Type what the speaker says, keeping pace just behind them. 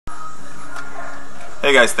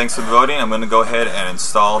Hey guys, thanks for voting. I'm going to go ahead and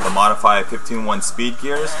install the Modify 15-1 speed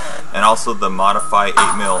gears and also the Modify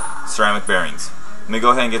 8mm ceramic bearings. Let me go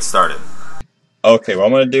ahead and get started. Okay, what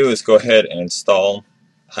I'm going to do is go ahead and install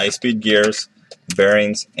high-speed gears,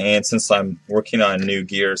 bearings, and since I'm working on new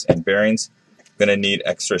gears and bearings, I'm going to need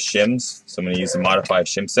extra shims, so I'm going to use the Modify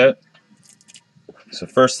shim set. So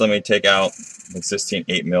first let me take out existing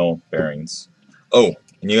 8mm bearings. Oh,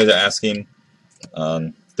 and you guys are asking,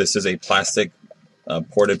 this is a plastic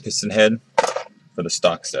ported piston head for the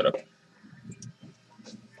stock setup.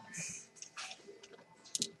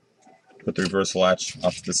 Put the reversal latch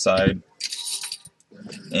off to the side,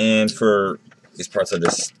 and for these parts I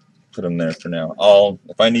just put them there for now.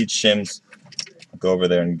 If I need shims, I'll go over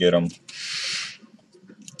there and get them.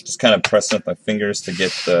 Just kind of pressing with my fingers to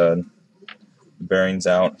get the bearings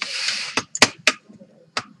out.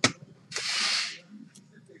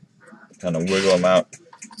 Kind of wiggle them out.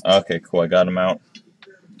 Okay, cool, I got them out.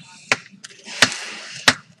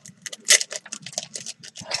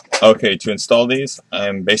 Okay, to install these,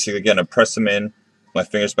 I'm basically going to press them in my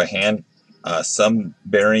fingers by hand. Some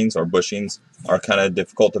bearings or bushings are kind of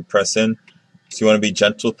difficult to press in, so you want to be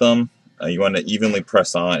gentle with them. You want to evenly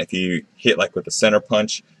press on. If you hit like with a center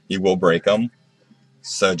punch, you will break them.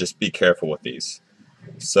 So just be careful with these.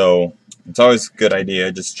 So it's always a good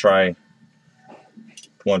idea, just try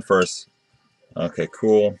one first. Okay,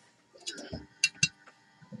 cool.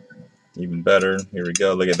 Even better. Here we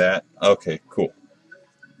go, look at that. Okay, cool.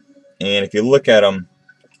 And if you look at them,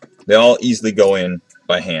 they all easily go in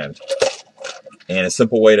by hand. And a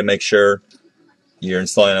simple way to make sure you're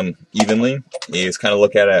installing them evenly is kind of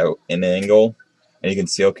look at it at an angle, and you can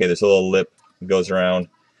see, okay, there's a little lip that goes around,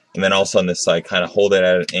 and then also on this side, kind of hold it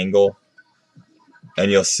at an angle, and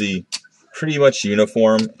you'll see pretty much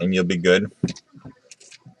uniform, and you'll be good.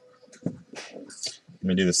 Let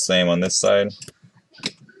me do the same on this side.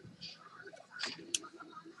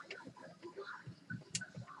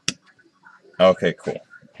 Okay, cool.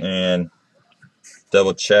 And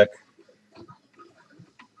double check.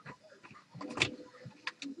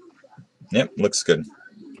 Yep, looks good.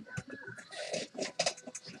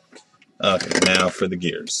 Okay, now for the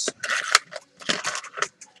gears.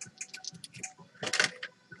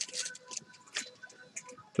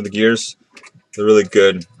 For the gears, they're really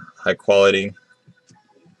good, high quality.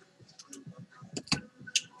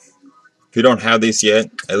 If you don't have these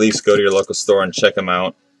yet, at least go to your local store and check them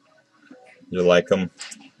out. You'll like them.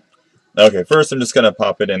 Okay, first I'm just going to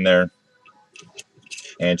pop it in there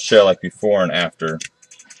and show like before and after.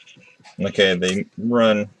 Okay, they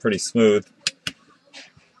run pretty smooth.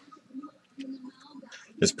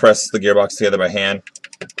 Just press the gearbox together by hand,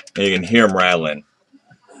 and you can hear them rattling.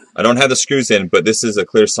 I don't have the screws in, but this is a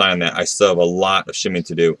clear sign that I still have a lot of shimming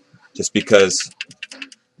to do, just because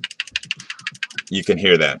you can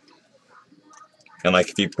hear that. And like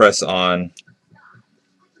if you press on,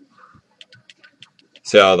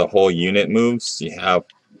 see how the whole unit moves? You have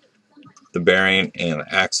the bearing and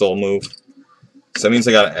the axle move. So that means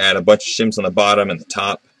I got to add a bunch of shims on the bottom and the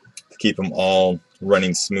top to keep them all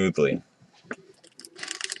running smoothly.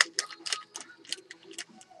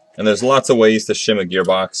 And there's lots of ways to shim a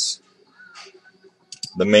gearbox.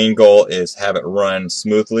 The main goal is have it run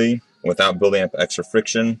smoothly without building up extra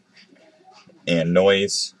friction and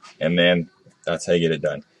noise, and then that's how you get it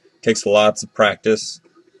done. It takes lots of practice.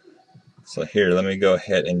 So here, let me go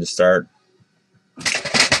ahead and just start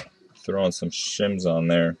throwing some shims on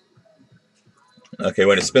there. Okay,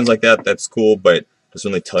 when it spins like that, that's cool, but it doesn't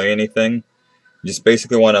really tell you anything. You just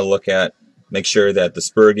basically want to make sure that the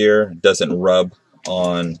spur gear doesn't rub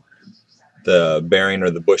on the bearing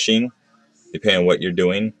or the bushing, depending on what you're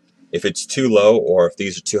doing. If it's too low, or if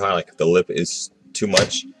these are too high, like if the lip is too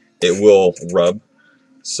much, it will rub.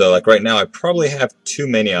 So like right now, I probably have too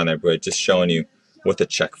many on there, but just showing you what to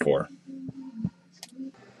check for.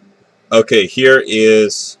 Okay, here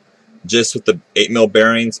is just with the 8mm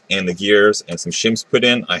bearings and the gears and some shims put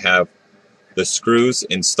in. I have the screws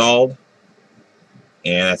installed,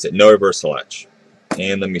 and that's it, no reversal latch.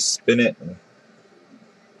 And let me spin it.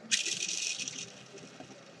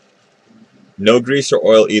 No grease or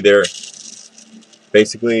oil either.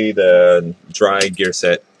 Basically the dry gear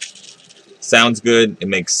set. Sounds good. It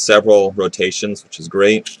makes several rotations, which is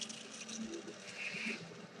great.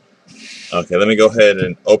 Okay, let me go ahead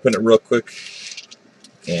and open it real quick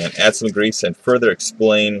and add some grease and further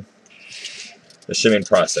explain the shimming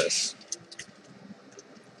process.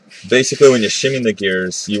 Basically, when you're shimming the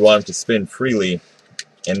gears, you want them to spin freely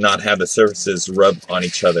and not have the surfaces rub on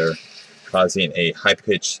each other, causing a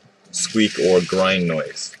high-pitched squeak or grind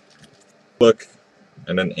noise. Look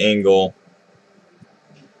at an angle,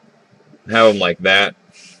 have them like that,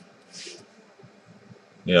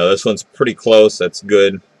 You know, this one's pretty close. That's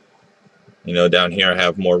good. You know, down here I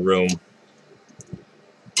have more room.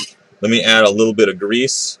 Let me add a little bit of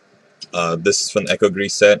grease. This is from the Echo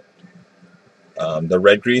grease set. The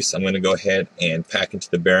red grease I'm going to go ahead and pack into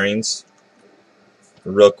the bearings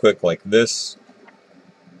real quick like this.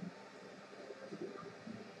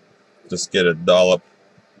 Just get a dollop.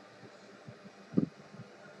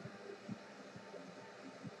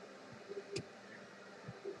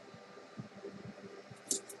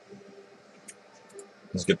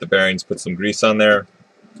 Let's get the bearings, put some grease on there,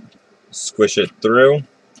 squish it through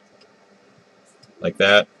like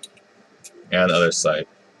that, and the other side.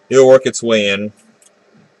 It'll work its way in,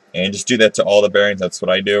 and just do that to all the bearings. That's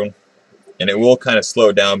what I do, and it will kind of slow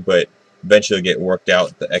it down, but eventually get worked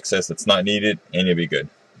out the excess that's not needed, and you'll be good.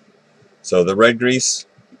 So the red grease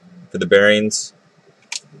for the bearings,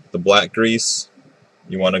 the black grease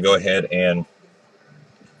you want to go ahead and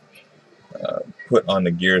put on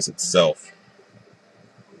the gears itself.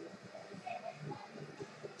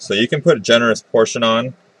 So you can put a generous portion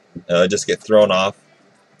on, just get thrown off.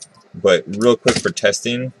 But real quick for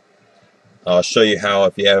testing, I'll show you how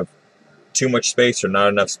if you have too much space or not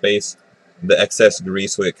enough space, the excess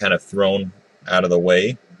grease will get kind of thrown out of the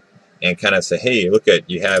way and kind of say, hey, look at,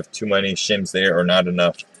 you have too many shims there or not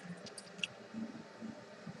enough.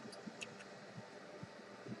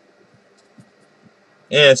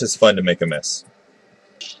 And it's just fun to make a mess.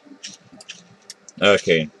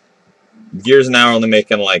 Okay. Gears now are only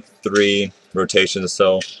making like 3 rotations or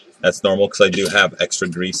so. That's normal because I do have extra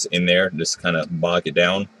grease in there, just kind of bog it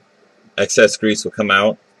down. Excess grease will come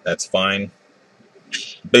out, that's fine.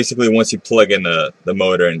 Basically, once you plug in the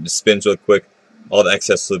motor and it just spins real quick, all the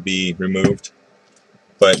excess will be removed.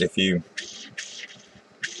 But if you...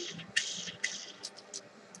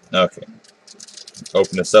 Okay.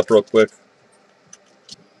 Open this up real quick.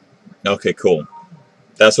 Okay, cool.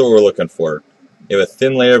 That's what we're looking for. You have a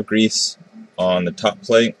thin layer of grease on the top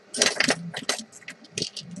plate,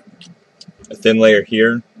 a thin layer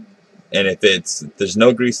here, and if there's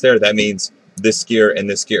no grease there, that means this gear and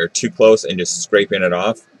this gear are too close and just scraping it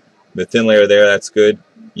off. The thin layer there, that's good.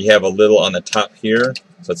 You have a little on the top here,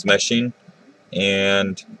 so it's meshing,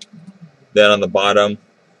 and then on the bottom,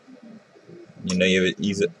 you know, you have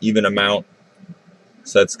an even amount,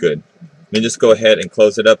 so that's good. Let me just go ahead and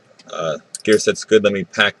close it up. Gear set's good. Let me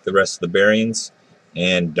pack the rest of the bearings,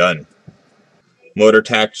 and done. Motor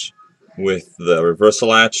attach with the reversal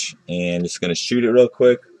latch, and just going to shoot it real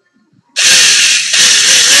quick.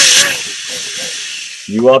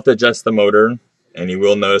 You will have to adjust the motor, and you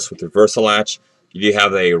will notice with the reversal latch you do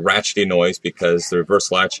have a ratchety noise because the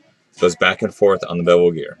reversal latch goes back and forth on the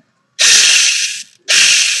bevel gear.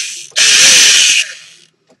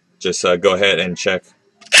 Just go ahead and check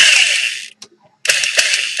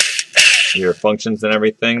your functions and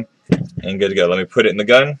everything, and good to go. Let me put it in the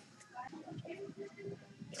gun.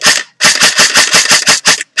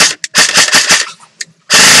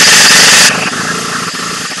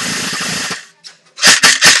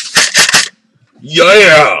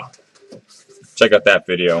 Yeah! Check out that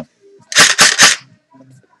video.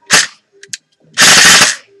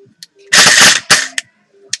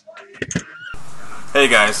 Hey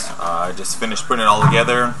guys, I just finished putting it all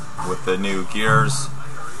together with the new gears.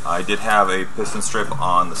 I did have a piston strip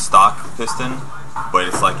on the stock piston, but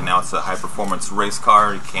it's like now it's a high performance race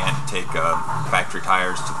car. You can't take factory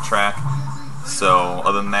tires to the track. So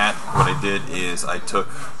other than that, what I did is I took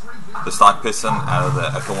the stock piston out of the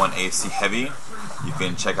Echo1 AC Heavy. You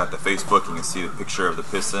can check out the Facebook, you can see the picture of the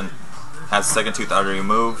piston. It has the second tooth already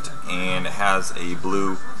removed, and it has a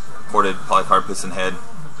blue ported polycarb piston head.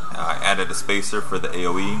 I added a spacer for the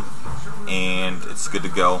AOE, and it's good to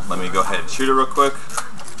go. Let me go ahead and shoot it real quick.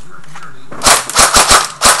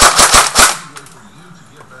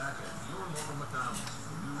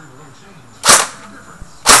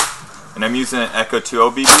 And I'm using an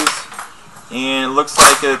Echo2 BBs, and it looks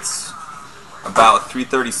like it's about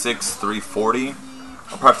 336, 340.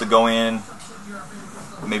 I'll probably have to go in,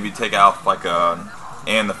 maybe take out like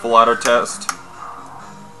and the full auto test.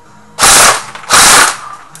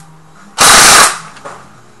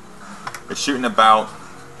 It's shooting about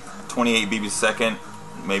 28 BBs a second,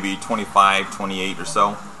 maybe 25, 28 or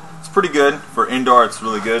so. It's pretty good for indoor. It's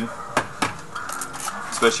really good,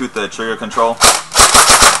 especially with the trigger control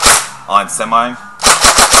on semi.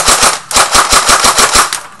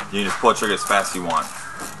 You can just pull the trigger as fast as you want.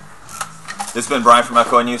 This has been Brian from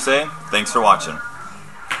Echo1 USA. Thanks for watching.